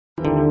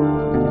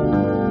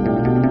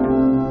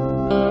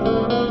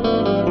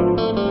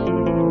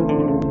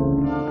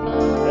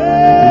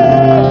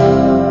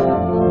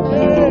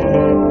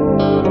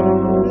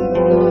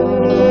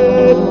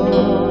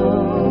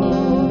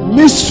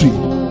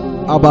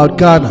about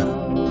Ghana.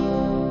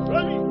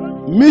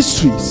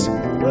 Mysteries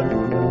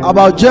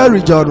about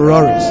Jerry John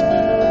Rawlings.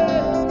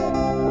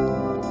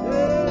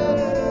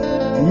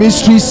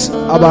 Mysteries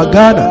about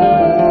Ghana.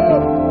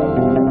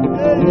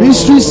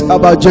 Mysteries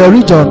about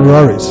Jerry John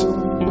Rawlings.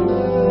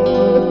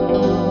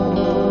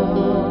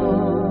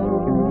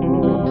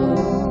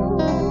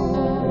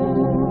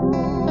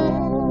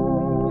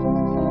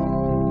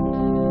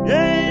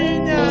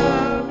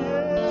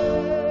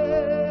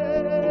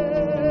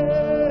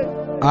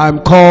 I'm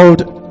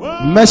called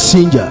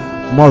Messenger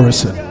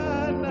Morrison,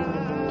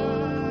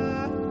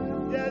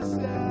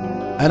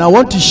 and I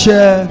want to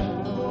share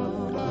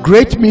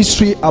great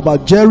mystery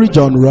about Jerry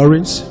John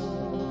Rawlings,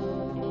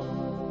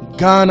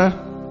 Ghana,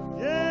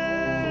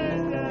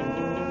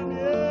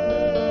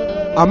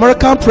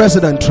 American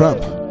President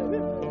Trump,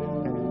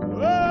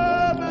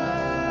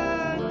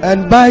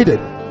 and Biden.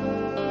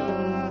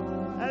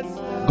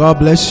 God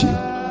bless you.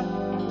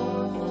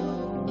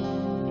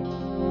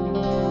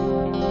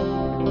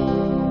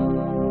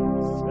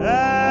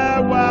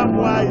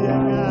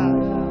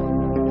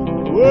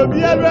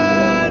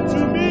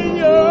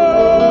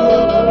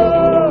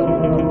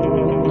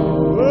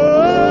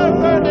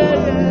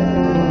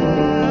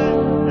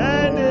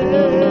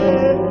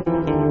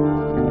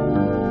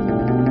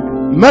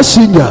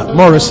 Messenger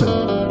Morrison.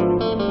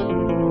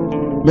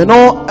 Me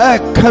no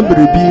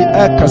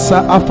Cambridge kasa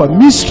afa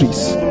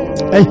mysteries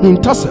and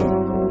hintasem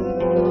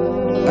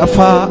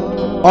afa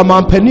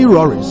Omampeni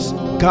Rawlings,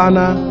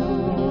 Ghana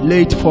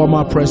late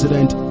former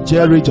President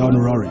Jerry John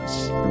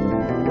Rawlings.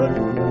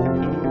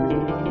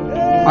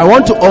 I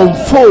want to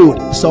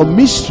unfold some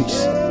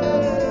mysteries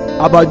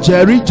about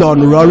Jerry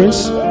John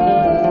Rawlings,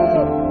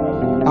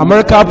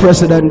 America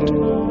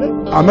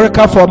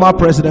former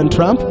President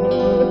Trump,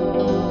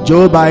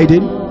 Joe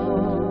Biden,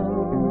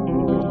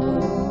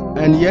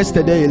 and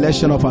yesterday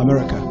election of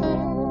America.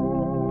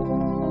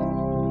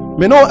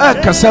 Me no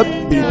kasa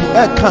baby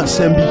kan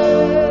sembi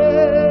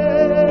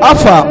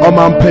afa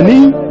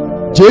Omampeni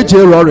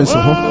JJ Rawlings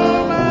ho.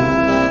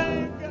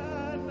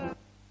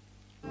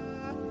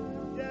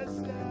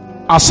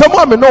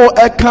 Asama me no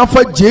kan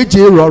fa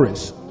JJ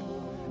Rawlings.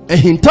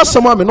 Ehinta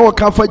sama me no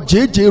kan fa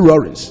JJ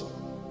Rawlings.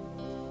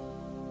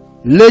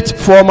 Late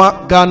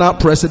former Ghana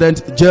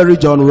President Jerry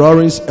John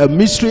Rawlings, a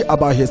mystery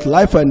about his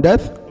life and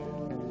death.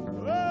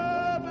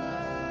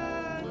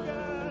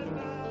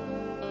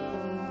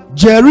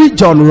 Jerry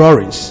John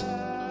Rawlings,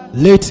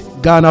 late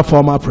Ghana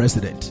former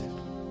president.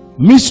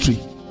 Mystery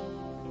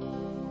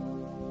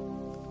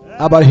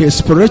about his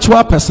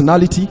spiritual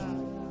personality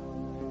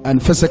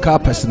and physical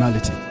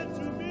personality.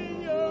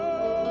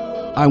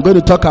 I'm going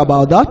to talk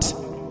about that,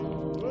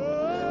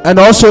 and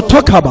also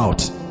talk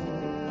about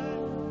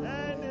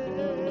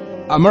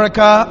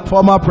America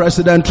former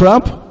President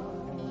Trump,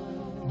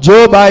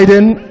 Joe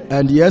Biden,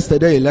 and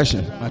yesterday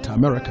election at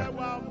America.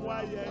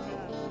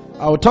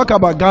 I will talk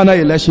about Ghana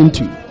election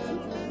too.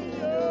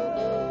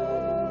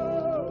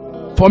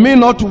 For me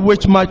not to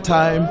waste my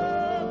time,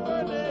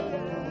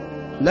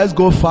 let's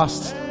go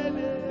fast.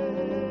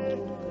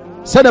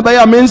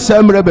 Senebaya mean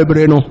semre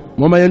bebreno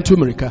mama yentu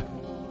America.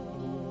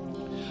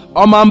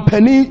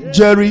 Omampeni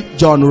Jerry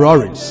John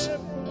Rawlings.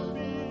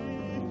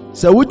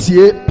 So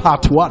wutie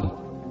part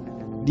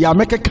 1. The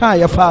America kan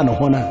ya fa no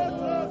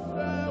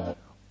hona.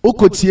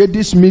 Ukotie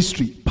this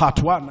mystery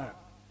part 1.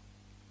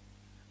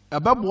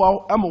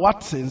 Ebeboa am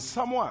Watson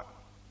somewhere.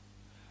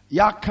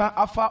 Yaka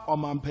afa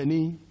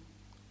Omampeni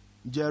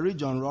Jerry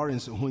John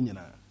Rawlings ho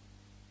nyina.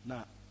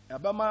 Na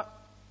ebama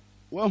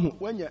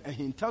wanya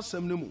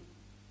ehintasem no mu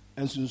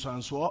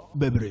ensunsuanso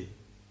bebre.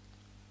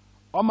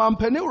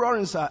 Omampeni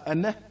Rawlings a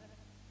ene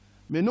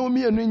me no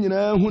mienu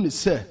nyina hu ni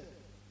se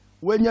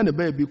wanya ne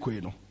ba bi koi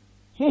no.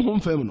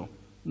 Honhom fam no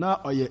na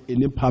oye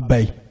enipa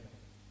bai.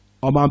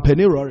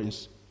 Omampeni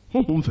Rawlings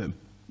honhom fam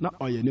na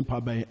oye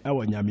enipa bai e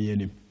wo nyame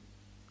yanim.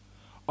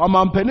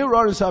 Omampeni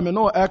Rawlings a me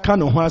no eka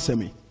no ho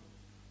asemi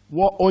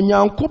wo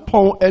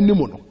onyankopon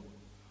animu no.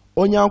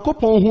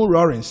 Onyankopon hu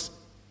Rawlings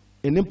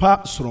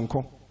enipa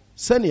soronko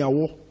sene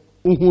wo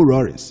hu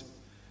Rawlings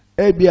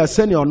ebia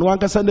sene ono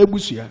ankasa na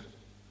busua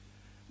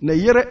na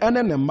yere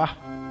ene ne mma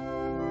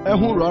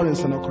ehu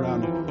Rawlings na kora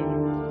no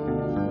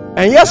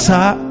enye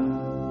saa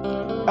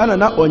ana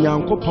na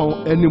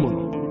onyankopon animu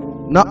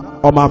no na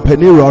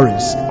Omampeni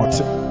Rawlings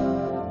ote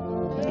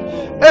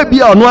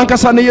ebia ono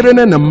ankasa na yere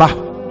ne ne mma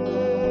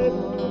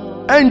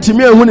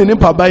entimi ehu ne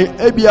nipa ban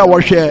ebia wo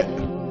hwe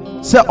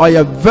say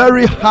oye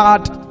very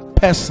hard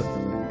person.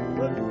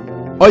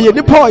 Oye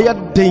nipa oye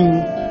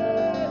ding.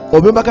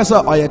 Obi baka say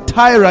oye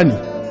tyranny.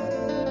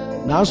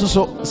 Na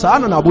so saa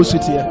na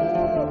abosutie.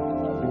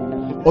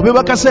 Obi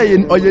baka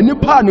say oye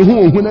nipa ne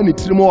hu na ne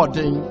tirimo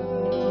odin.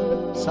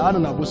 Saa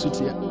na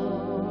abosutie.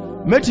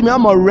 Metimi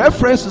am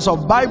references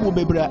of Bible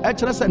bebre e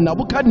kire say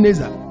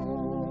Nebuchadnezzar.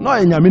 No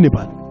oye nyame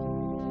nipa.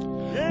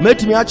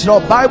 Metimi a kire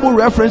Bible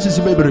references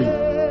bebre.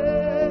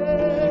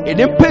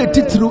 Enimpa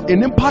titru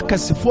enimpa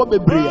kasefo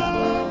bebre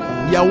a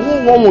ya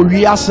wo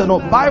wiase no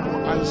Bible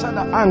ansa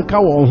da anka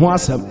wo ho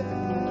asem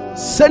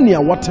senia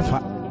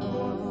wotefa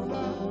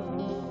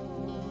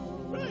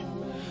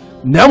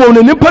na mo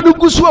ne nipa no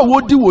gusu a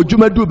wodi wo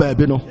dwumadu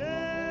baabi no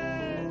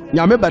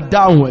nyame ba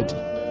down word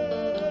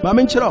ma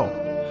me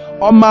nkyerɛ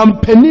o man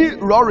Penny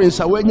Lawrence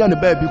a wanya ne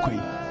baabi koi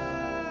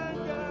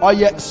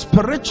oye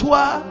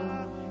spiritual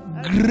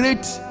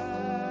great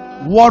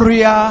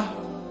warrior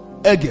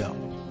eagle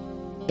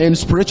in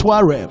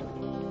spiritual realm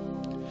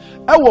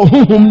ewo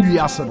honhom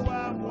wiase no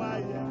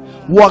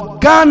wo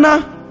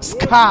Ghana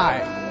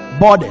sky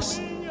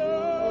borders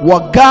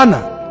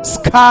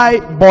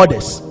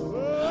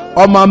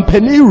man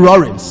Penny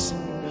Lawrence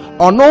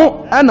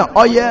ono ana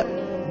oye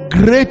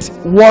great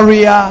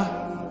warrior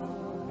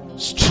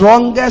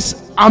strongest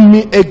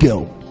army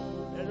eagle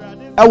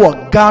ewo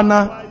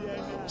Ghana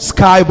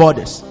sky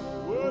borders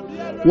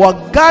wo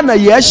Ghana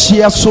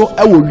yeshia so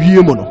ewo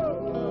wiem no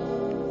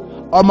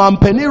man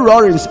Penny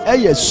Lawrence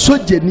eye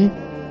sojeni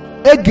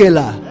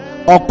egela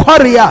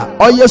okwarea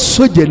oye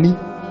sojeni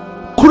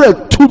kura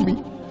tumi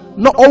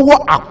no owo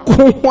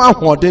akoho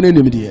ahode ne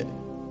nimde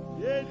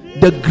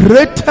the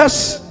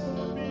greatest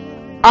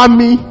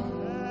army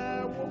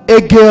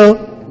eagle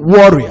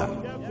warrior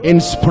in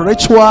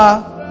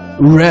spiritual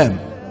realm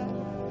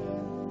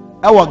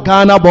our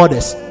Ghana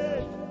borders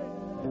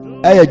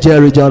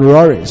Jerry John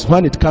Lawrence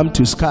when it comes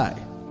to sky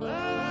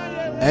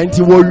and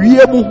he will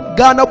wiemu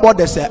Ghana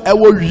borders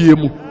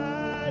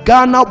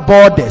Ghana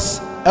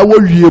borders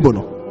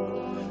wiemu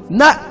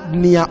na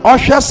near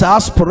ushers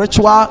our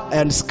spiritual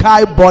and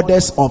sky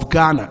borders of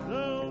Ghana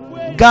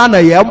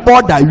yem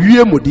border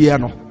wiemu de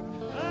no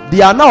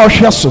they are now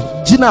ushers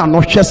Gina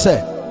no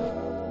hwese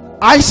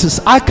ISIS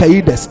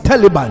Al-Qaeda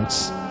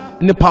Taliban's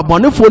nipa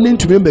bonefo ni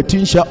ntumi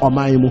betinhye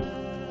oman mu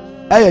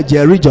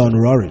Jerry John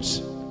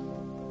Lawrence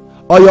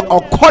oyo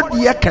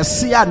okode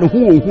kese a ne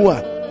ho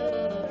a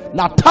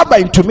na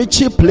tabai ntumi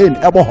chi plane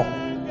ebo ho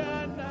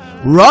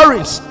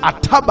Lawrence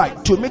atabai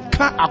ntumi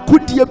ka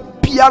akodie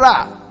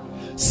biara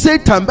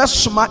Satan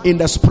besoma in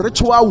the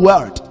spiritual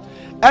world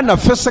and the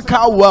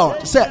physical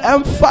world say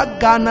emfa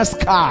Ghana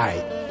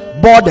sky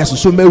borders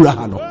so mewura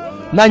ha no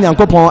na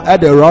nyankopon e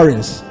de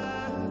Lawrence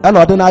and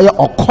ordinary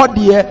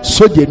okode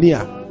sojeni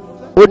a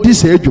odi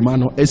se adwuma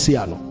no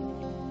esia no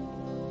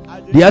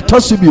de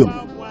atosibio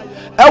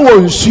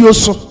ewo nsuo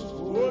so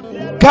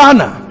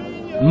Ghana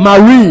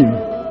marine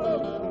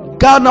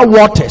Ghana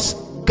waters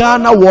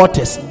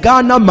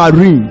Ghana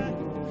marine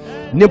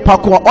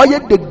nipako oye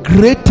the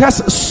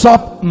greatest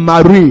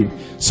submarine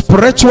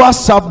spiritual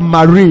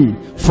submarine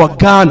for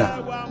Ghana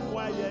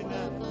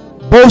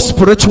both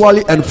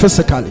spiritually and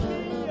physically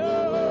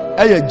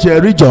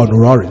Jerry John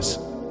Lawrence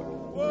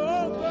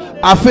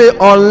afe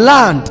on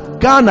land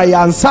Ghana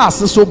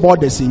yansase so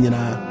borders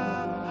nyina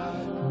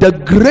the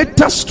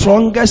greatest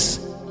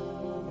strongest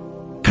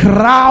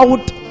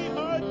crowd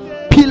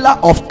pillar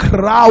of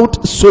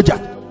crowd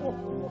soldier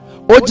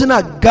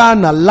original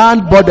Ghana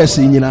land borders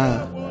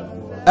nyina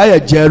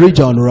Jerry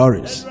John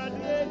Lawrence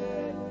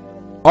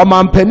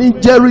man Penny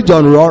Jerry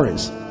John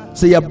Lawrence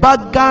say your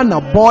back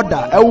Ghana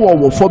border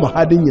wo form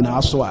hadin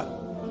nyina so a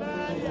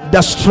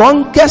the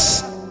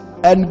strongest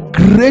and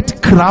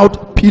great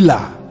crowd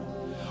pillar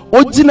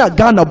original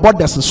Ghana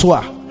borders so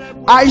a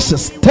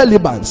ISIS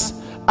Talibans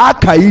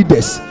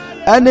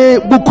Al-Qaeda any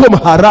Boko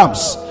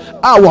Harams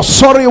was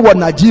sorry wa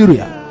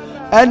Nigeria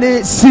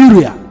any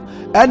Syria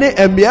any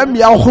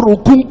emia horo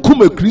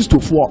kunkum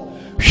Christopher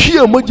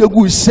hwie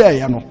mojagu say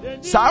ya no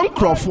sa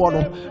nkrofo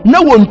no na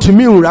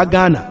wontumi wura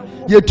Ghana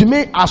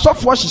yetumi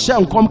asofo hihye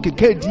nkom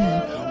kekedi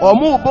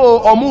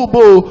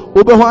omubo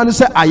obehu an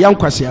say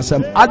ayankwase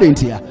asem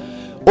adentia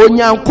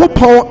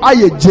onyankopon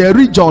aye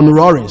Jerry John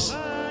Lawrence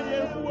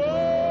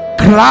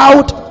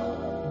crowd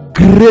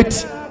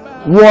great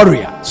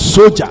warrior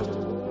soldier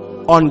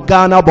on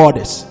Ghana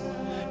borders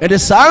it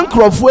is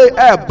nkrofo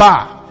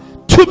eba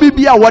to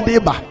bibia wode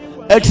ba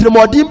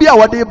etremodin bia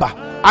wode ba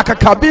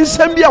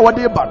akakabensem bia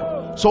wode ba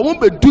so won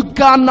be do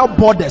Ghana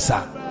borders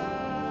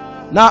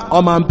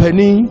na man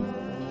Penny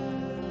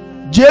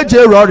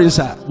JJ Lawrence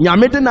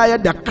nyame de na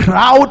the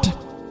crowd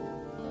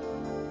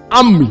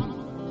army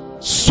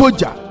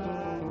soldier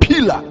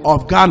pillar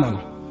of Ghana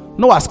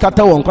no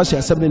askata won kwase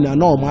assembly na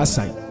no mo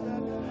asan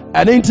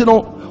ene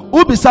ntino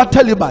ubisa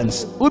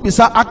Talibans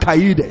ubisa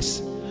Al-Qaeda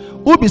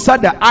ubisa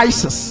the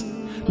ISIS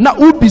na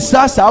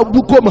ubisa sa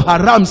Boko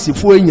Haram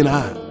sifo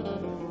nyina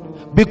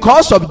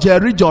because of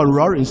Jerry John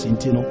Lawrence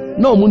ntino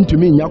no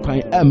muntumi nya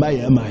kwan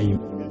emaye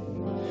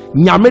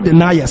nyame de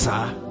na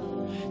yesa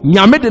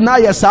nyame de na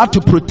yesa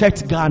to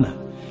protect Ghana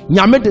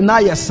nyame de na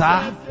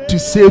yesa to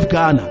save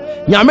Ghana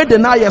nyame de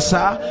na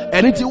yesa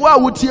eniti wa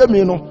wotie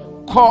me no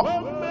call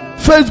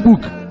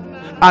Facebook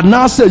and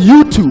now say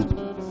YouTube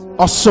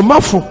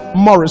Osomafo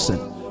Morrison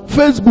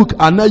Facebook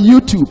and now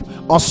YouTube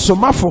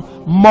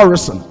Osomafo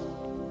Morrison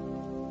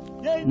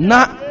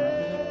na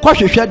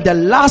kwahwehwe the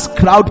last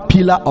crowd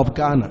pillar of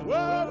Ghana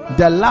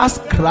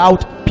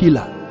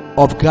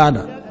of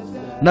Ghana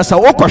na sa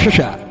wo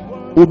kwahwehwe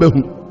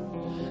obehu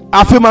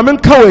afema men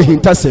kawe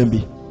hinta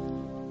sembi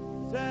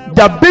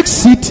the big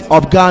seat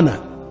of Ghana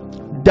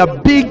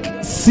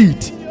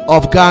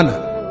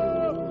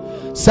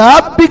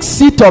sa big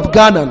seat of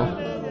Ghana no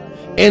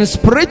in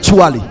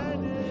spiritually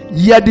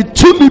yɛde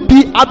tumi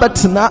bi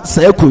abɛtena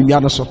saa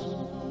akonnwa no so.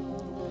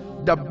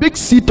 The big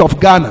seat of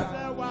Ghana,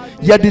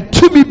 yɛde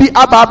tumi bi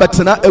aba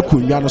abɛtena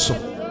akonnwa no so.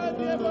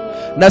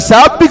 Na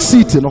saa big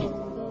seat no,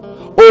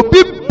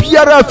 obi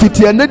biara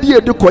fiti anadi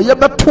edi kɔ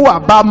yɛbɛto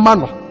aba ma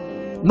no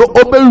no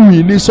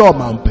ɔbɛwini sɛ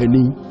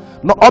ɔmampanin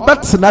no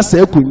ɔbɛtena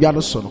saa akonnwa no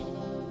so no.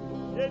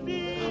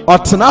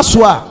 Ɔtena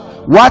so a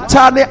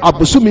wata ne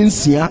abosomi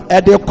nsia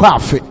ɛde kɔ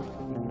afe.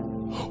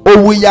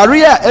 Owu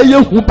yare a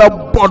ɛyɛ hu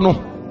bɛbɔ no.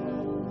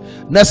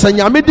 Na sɛ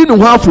nyame di ne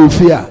ho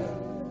afoofi a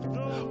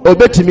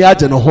obetumi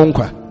agye ne ho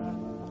nkwa.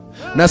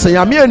 Na sɛ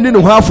nyame ani ne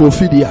ho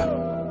afoofi di a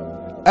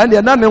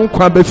ɛne na ne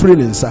nkwa bɛfiri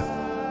ne nsa.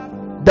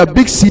 The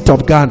big seat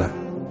of Ghana.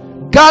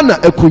 Ghana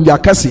akonnwa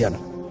kɛseɛ no.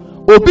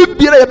 Obi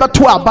biara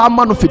yɛbɛto aba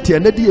ama no fiti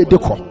na di edi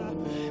kɔ.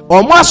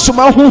 Ɔmo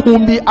asoma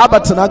honhom bi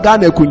abatena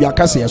Ghana akonnwa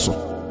kɛseɛ so.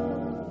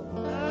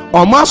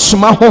 Ɔmo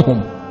asoma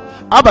honhom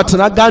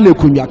abatena Ghana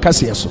akonnwa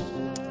kɛseɛ so.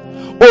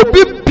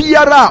 Obi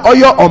biara a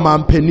ɔyɛ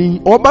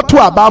ɔmampanin ɔbɛto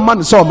aba ama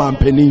no sɛ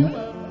ɔmampanin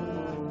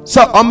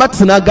sɛ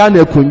ɔmɛtena Ghana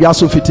akonnwa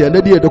so fiti na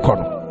di edi kɔ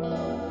no.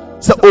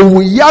 Sɛ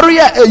owu yare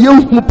a ɛyɛ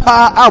hu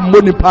paa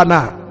ammɔ nipa no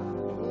a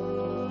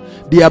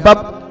deɛ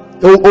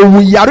owu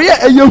yare a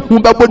ɛyɛ hu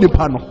bɛbɔ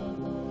nipa no.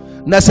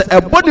 Na sɛ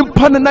ɛbɔ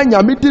nipa no na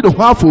nyame di ne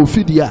ho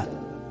afoofi di a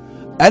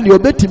ɛne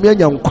obetumi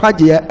anya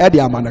nkwagyeɛ ɛde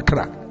ama ne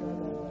kra.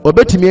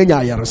 Obetumi anya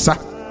ayaresa.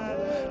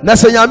 Na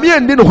sɛ nyame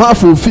ndi ne ho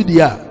afoofi di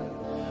a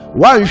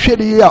wanhwɛ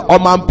de a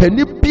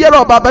ɔmampani biara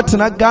ɔba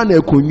bɛtena Ghana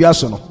akonnwa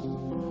so no.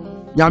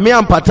 Nyame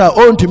ampata a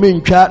ɔntumi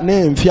ntwa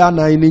ne mfe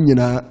anan ne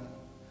nyinaa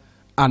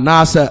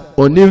anaasɛ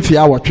ɔne mfe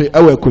awɔtwe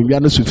ɛwɔ akonnwa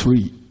no so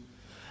free.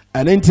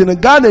 Ɛne nti no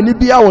Ghana ni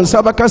bia wɔn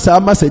nsa bɛka saa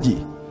masagyi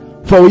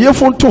fa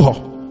oyefo nto hɔ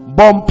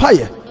bɔ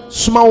mpaeɛ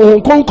soma wo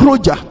nkonkro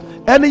gya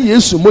ɛne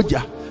Yesu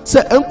mogya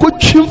sɛ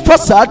ɛnkɔtwi mfa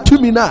saa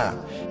tumi no a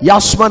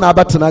yɛasoma na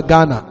abɛtena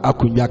Ghana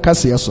akonnwa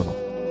kɛseɛ so no.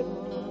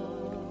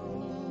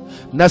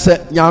 Na sɛ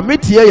nyame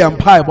tie yɛ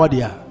mpae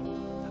bɔde a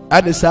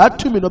ɛne saa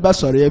tumi no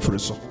bɛsɔre afiri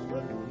so.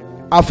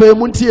 Afei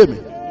mu ntie me.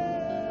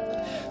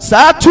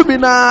 Saa tumi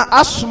na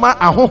asoma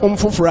ahohom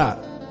foforɔ a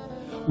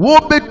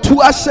wɔbɛtu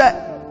ahyɛ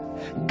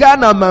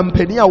Ghana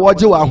mampani a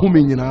wɔgye wɔ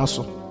ahome nyinaa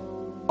so.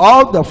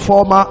 All the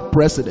former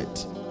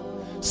president.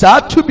 Saa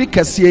tumi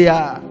kɛseɛ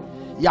ya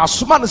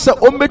yɛasoma no sɛ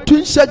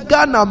ɔmmɛtu nhyɛ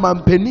Ghana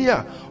mampani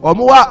a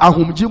ɔmo wɔ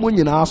ahomgye mu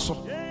nyinaa so.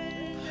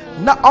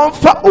 Na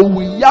ɔmfa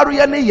owu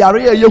yareɛ ne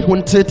yareɛ yɛ hu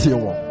ntetee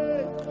wɔ.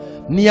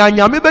 Nea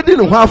nyame bɛdi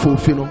ne ho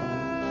afoofi no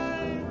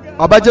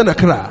ɔbɛgye ne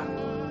kra.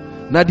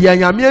 Na deɛ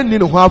nyame ani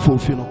ne ho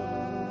afoofi no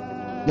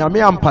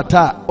nyame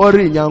ampata a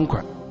ɔrenya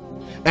nkwa.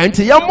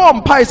 Enti yɛmmɔ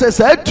mpae sɛ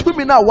saa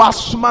tumi no a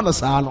wasoma no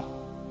saa no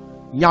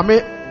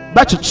nyame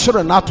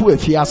bɛkyekyere n'ato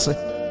afiase.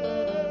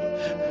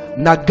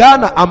 Na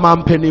Ghana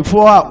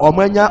amampanimfoɔ a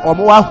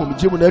ɔmo wɔ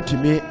ahomgye mu no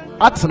atumi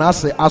atena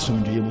ase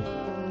asomdwee mu.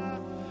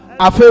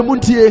 Afei mu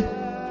ntie.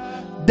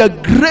 The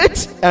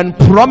great and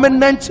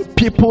prominent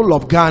people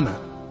of Ghana.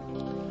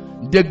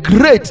 The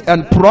great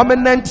and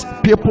prominent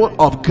people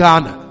of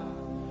Ghana,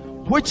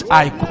 which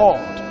I called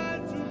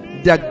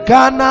the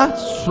Ghana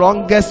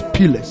strongest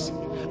pillars,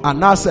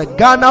 and as a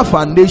Ghana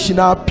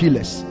foundational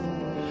pillars.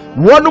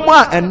 One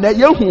more and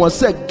yehu was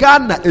say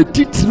Ghana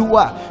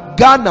etitiriwa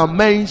Ghana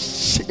main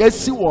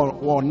esi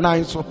won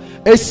nine so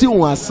esi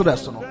won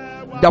asres no.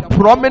 The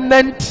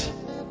prominent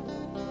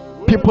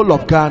people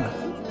of Ghana.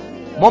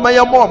 Mama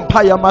ya mo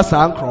mpa ya masa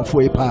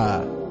ankrofo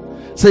pa.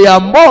 Say ya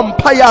mo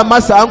mpa ya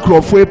masa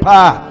ankrofo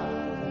pa.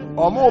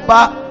 Omo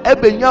ba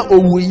ebenya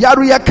owu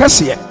yare ya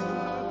kase.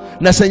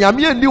 Na sɛ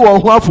nyame ndi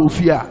wɔn ho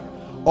afofi a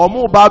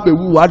omo ba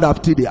bewu one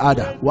after the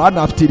other, one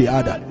after the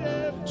other.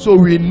 So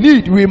we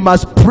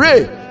must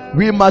pray,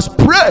 we must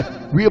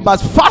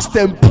fast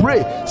and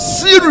pray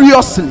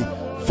seriously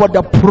for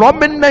the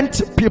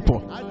prominent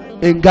people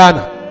in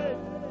Ghana.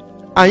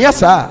 And yes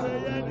sir,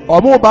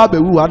 omo ba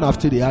bewu one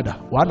after the other,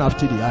 one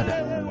after the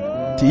other.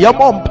 Ti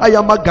yɛmɔ mpa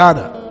yɛma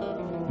Ghana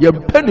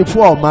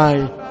yɛmpanifoɔ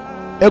ɔman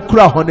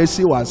ekura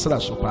honesi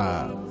wansra so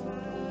paa.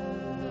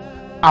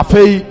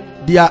 Afei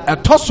dia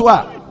ɛtɔ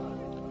a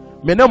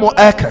menemo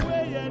ɛka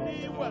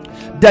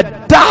the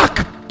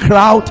dark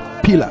crowd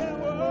pillar.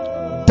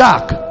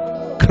 Dark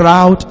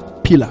crowd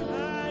pillar.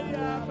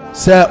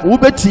 Sɛ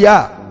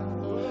wobetia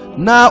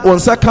na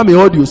onsa kame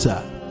audio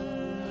sa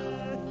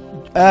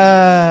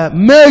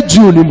May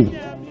June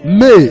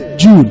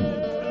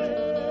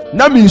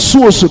na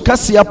minsuo so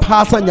kasia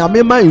pasa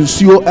nyame ma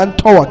nsuo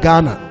ento wa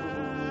Ghana.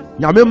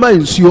 Nyame ma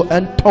nsuo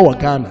ento wa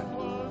Ghana.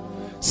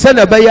 Se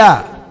na be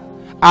ya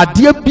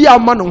ade bia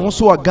ma no ho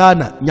so wa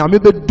Ghana nyame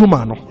be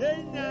duma no.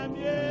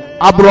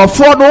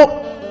 Abrofo no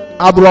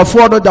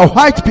the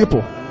white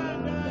people.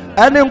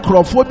 Ene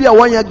nkrofo bia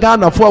wanya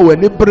Ghana fo a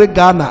wani bre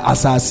Ghana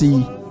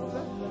asasi.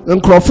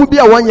 Nkrofo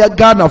bia wanya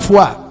Ghana fo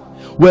a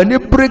wani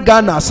bre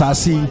Ghana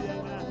asasi.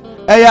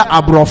 Eya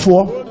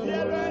abrofo.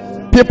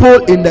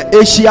 People in the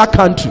Asia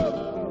country,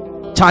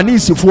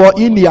 Chinese for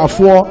India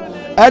for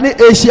any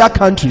Asia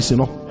countries, you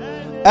know,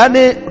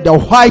 any the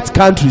white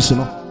countries, you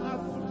know,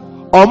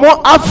 or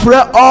more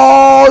after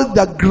all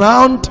the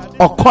ground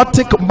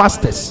occultic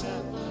masters,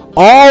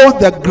 all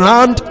the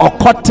grand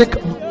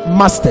occultic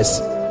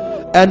masters,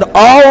 and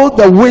all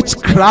the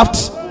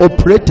witchcraft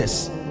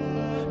operators,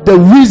 the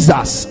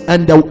wizards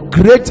and the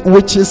great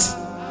witches,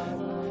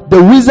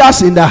 the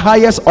wizards in the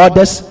highest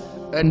orders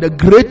and the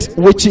great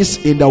witches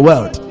in the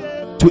world,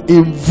 to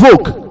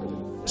invoke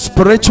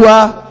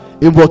spiritual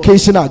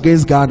invocation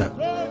against Ghana.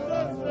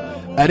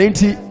 And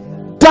into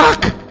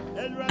dark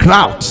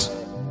crowd,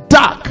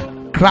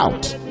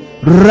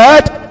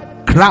 red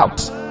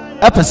crowd,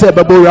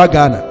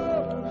 Ghana.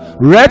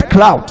 Red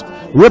cloud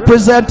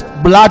represent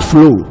blood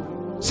flow.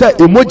 Say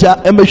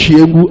emoja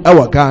emehwiengu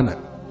ewa Ghana.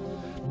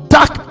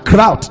 Dark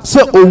crowd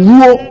say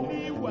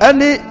owuo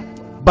any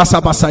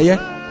basabasaye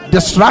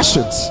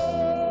distractions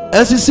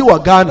nsisi wa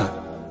Ghana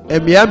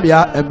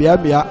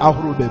emiamia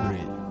ahoro bebre.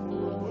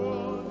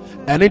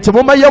 And into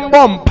mama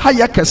yembo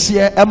mpaya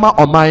kese ema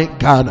oman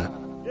Ghana.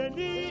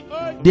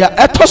 Their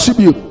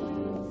attribute.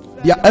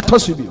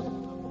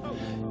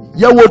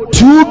 There were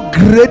two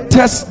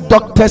greatest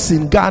doctors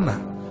in Ghana.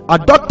 A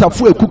doctor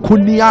for a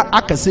kukunia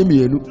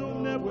akasemienu.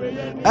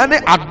 And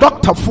a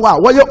doctor for a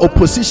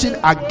opposition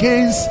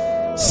against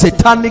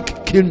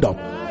satanic kingdom.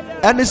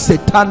 Any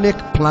satanic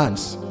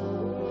plans.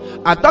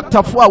 A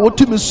doctor for what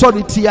to me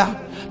solitia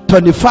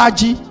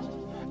 25G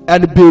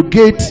and Bill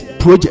Gates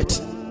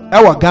project.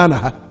 Ewa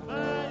Ghana.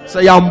 So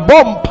yam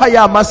bomb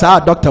paya masa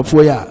doctor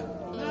for ya.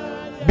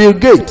 Bill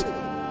Gates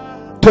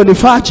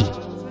 25G,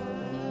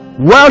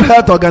 World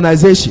Health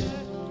Organization,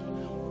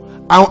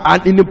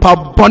 and in the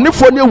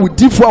California with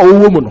different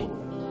women.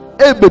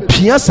 Ebe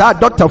piasa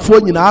doctor for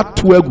you na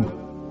tuegu.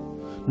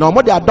 No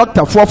more the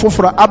doctor for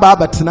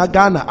aba tina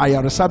Ghana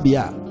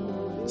ayaresabia.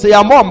 Say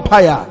your mom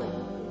paya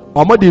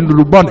or more in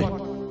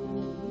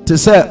Rubone to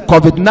say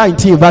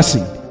COVID-19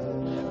 vaccine.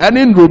 And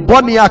in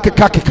Rubone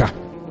akeka.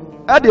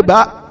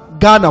 Ediba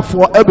Ghana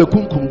for ebe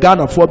kunkum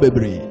Ghana for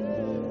bebre.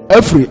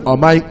 Every or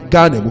my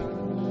Ghana mu.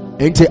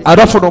 Enti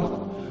adofono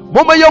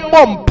mama ye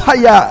mom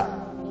paya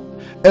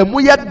emu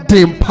ye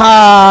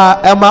dempa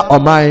ema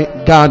omai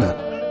Ghana.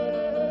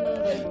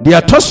 The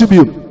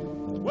attribute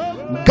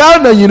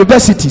Ghana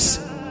universities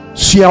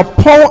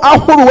siapon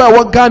ahoro wa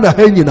wa Ghana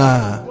ha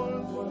nyina.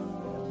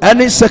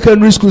 Any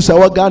secondary schools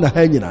wa Ghana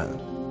ha nyina.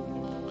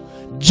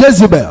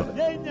 Jezebel,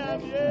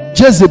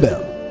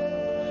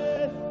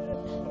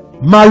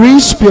 marine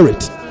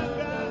spirit,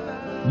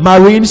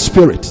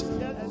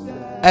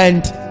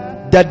 and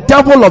the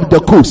devil of the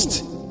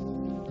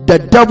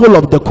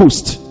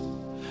coast.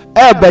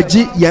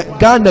 Ebeji ya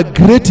Ghana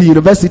great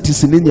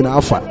universities in Indian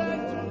Alpha.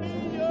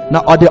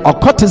 Now, or the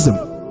occultism,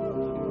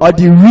 or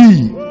the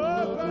reed,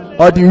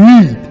 or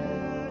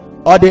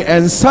the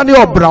Ensani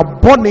or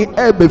Braboni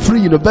Ebe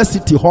Free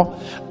University ho.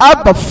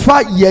 Aba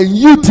fa ye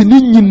youth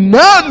ni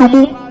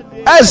numu.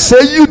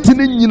 Say youth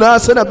ni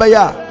sena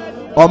baya.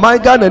 O my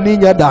Ghana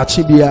ninya da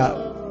chibia.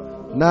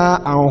 Na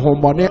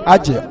ahomone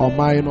aje o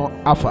my no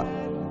afa.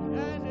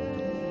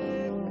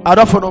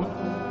 Adofono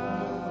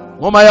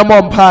mama ya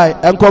mom pai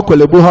enko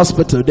Kolebu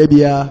hospital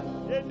debia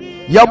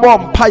ya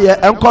mom pai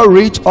enko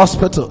Reach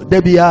hospital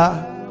debia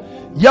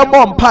ya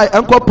mom pai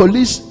enko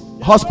police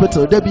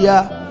hospital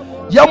debia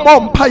ya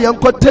mom pai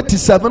enko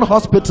 37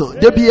 hospital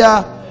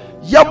debia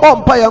ya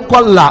mom pai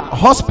enko La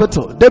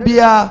hospital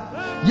debia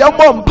ya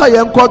mom pai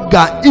enko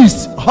Ga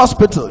East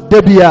hospital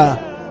debia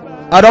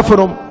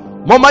adofono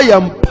mama ya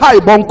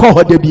pai bonko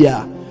ho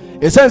debia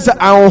esense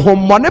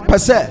ahomone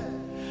pese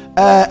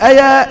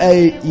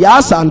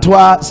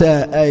Yasantwa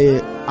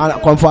say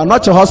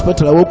Confanoche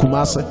hospital a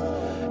Wokumase.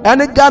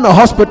 Any Ghana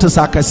hospitals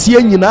are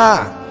Cassian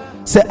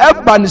yina. Say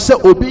Ebban say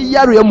Obi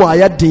Yariamo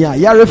Ayadia,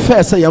 Yari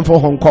Fair say for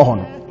Hong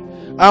Kong.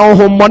 Our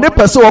home money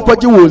person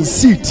what you won't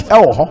seat,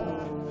 our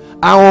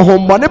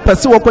home money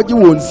person what you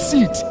won't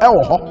seat,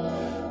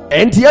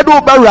 and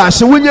Tiado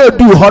Barash when you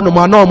do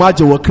Honoma no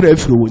matter what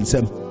crave through in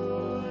some.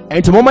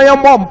 And to Mama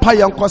Mom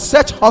Payanko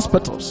such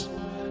hospitals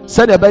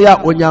said a bear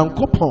on young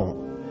coupon.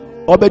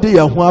 Obedi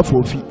ya ho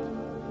afofi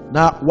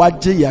na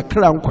waje ya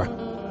krankwa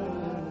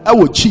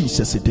ewo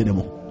Jesus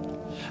denemo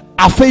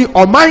afei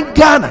oman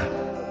Ghana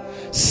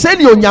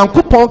seni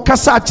onyankopon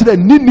kasa akire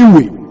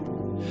Niniwe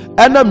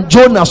enam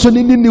Jonah so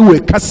ni Niniwe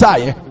kasa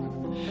ye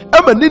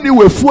ema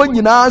Niniwe fuo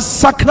nyina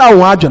sakra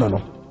wo adwene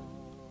no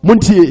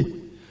muntie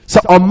so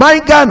oman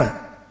Ghana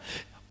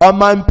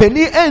oman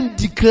pani and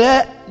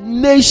declare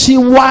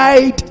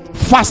nationwide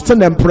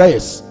fasting and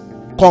prayers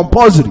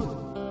compulsory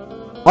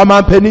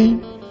oman pani.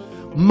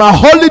 My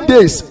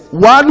holidays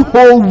 1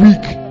 whole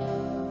week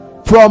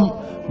from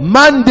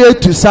Monday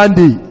to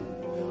Sunday.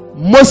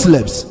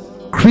 Muslims,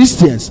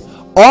 Christians,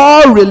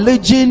 all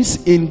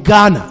religions in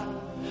Ghana,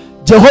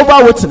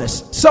 Jehovah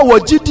Witness, so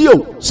what you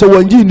do, so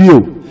when you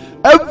knew,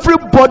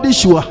 everybody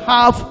should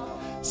have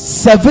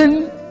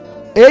 7,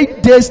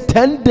 8 days,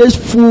 10 days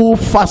full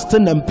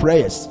fasting and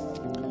prayers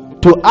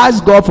to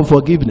ask God for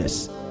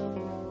forgiveness,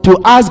 to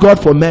ask God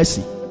for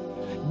mercy.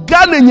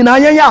 Ghana in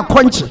ya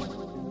country.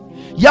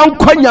 Young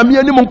Kwanyami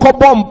and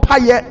Munkobom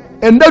Paye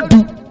and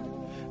Nadu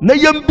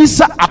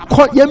Nayambisa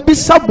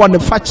Yambisa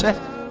Boniface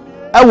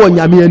Ewan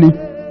Yamiani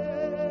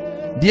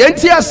The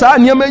entire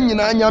San Yaman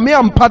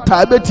Yamiam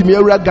Pata betimi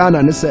ewura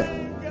Ghana ne say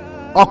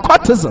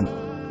occultism,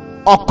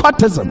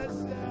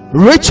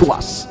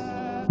 rituals,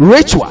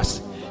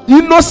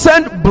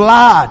 innocent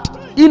blood,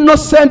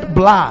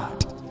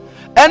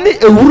 any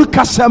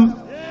ewurukasem,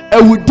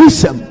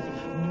 ewudism,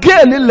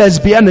 gay ne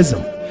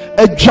lesbianism,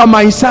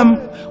 ejamaism,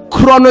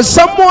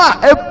 chronosem a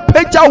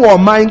epeja wo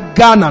man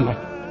Ghana no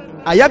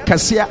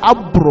ayakase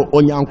abro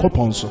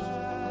onyankopon so.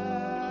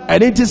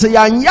 And it is a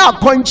yanya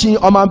konchi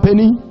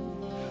omampeni.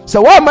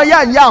 So what my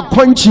yanya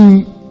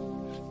konchi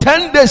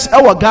 10 days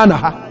ewa Ghana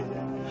ha.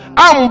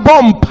 Am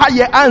bom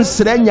paye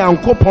ansre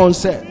nyankopon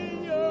se.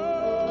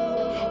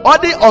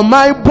 Odi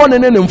omai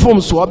bonene ne mfom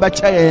so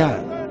obecha ya.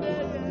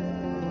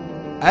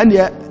 And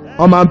ye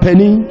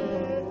omampeni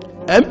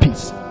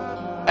MPs.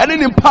 Ene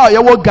ni pa ye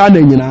wo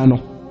Ghana nyina no.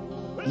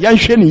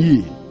 Yanhwe ne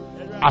yi.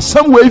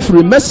 Asam we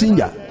free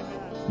messenger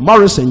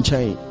Morrison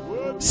chain.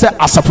 Se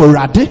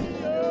asaforade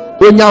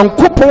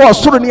onyankopon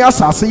osoro ne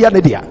asase ye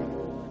ne dia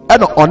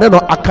eno one no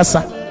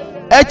akasa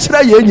e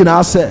kire ye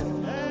nyina se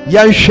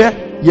yenhwe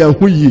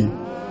yehu yi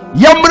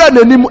yemra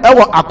nanim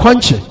ewo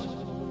akonche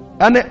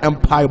ene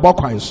empire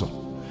bokwan so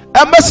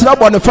emesira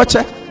bone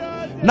fache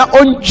na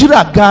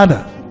onjira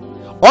Ghana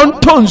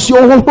ontonsi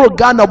ohohoro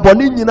Ghana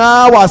bone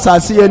nyina wa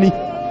asase ye ni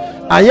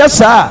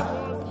ayesa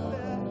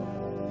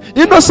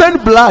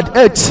innocent blood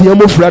e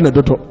tiemu frɛ ne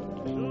dodo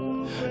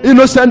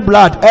innocent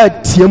blood e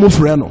tiemu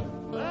frɛ no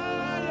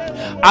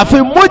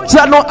afi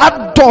moja no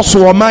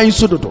adoso o man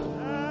so dodo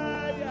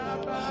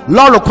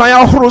lolo kwan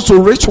ahoro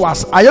so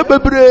rituals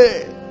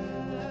ayebebre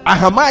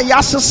ahama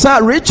yasesa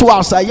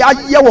rituals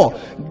ayayewo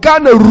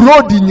Ghana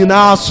road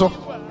nyina so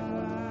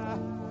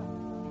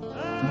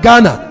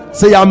Ghana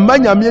se ya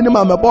manyame ni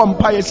mamebo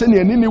mpaye se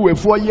ne ni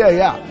wefo ye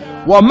ya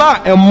wo ma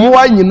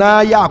emmoa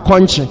nyina ya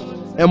akonche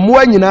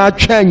emmoa nyina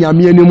atwa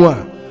nyame animu a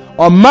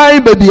o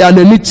man bebi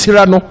anani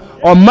kire no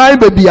o man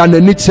bebi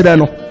anani kire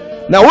no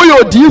na wo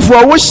yo difo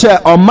wo hye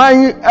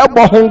oman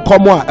ebo ho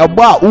nkomo a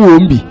ebo a wo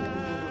mbi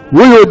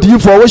wo yo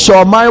difo wo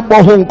hye oman ebo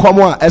ho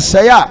nkomo a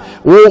eseye a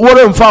wo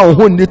remfa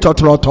ho ni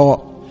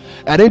totroto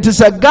ene nti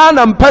se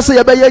Ghana mpese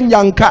ye beye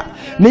nyanka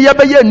ne ye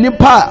beye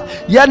nipa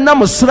ye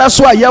nam sra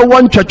so a ye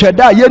won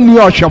twetweda ye ni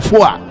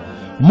ohwefo a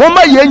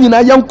moma ye nyina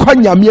ye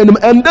nkonyame anim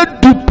and they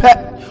do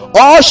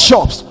all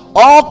shops,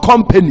 all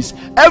companies,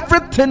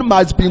 everything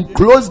must be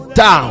closed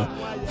down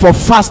for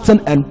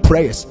fasting and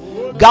prayers.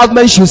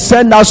 Government should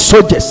send out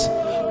soldiers,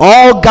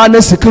 all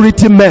Ghana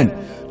security men,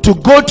 to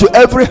go to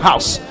every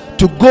house,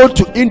 to go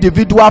to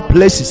individual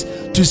places,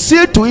 to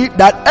see to it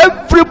that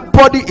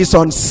everybody is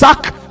on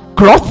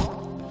sackcloth,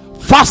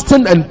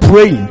 fasting and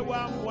praying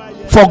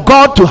for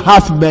God to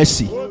have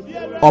mercy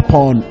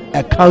upon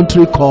a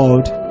country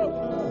called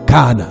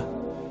Ghana.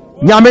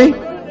 Nyame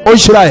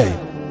Oshiraye,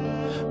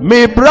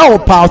 me brow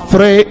part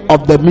 3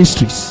 of the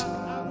mysteries.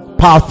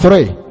 Part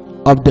 3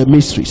 of the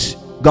mysteries.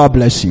 God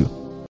bless you.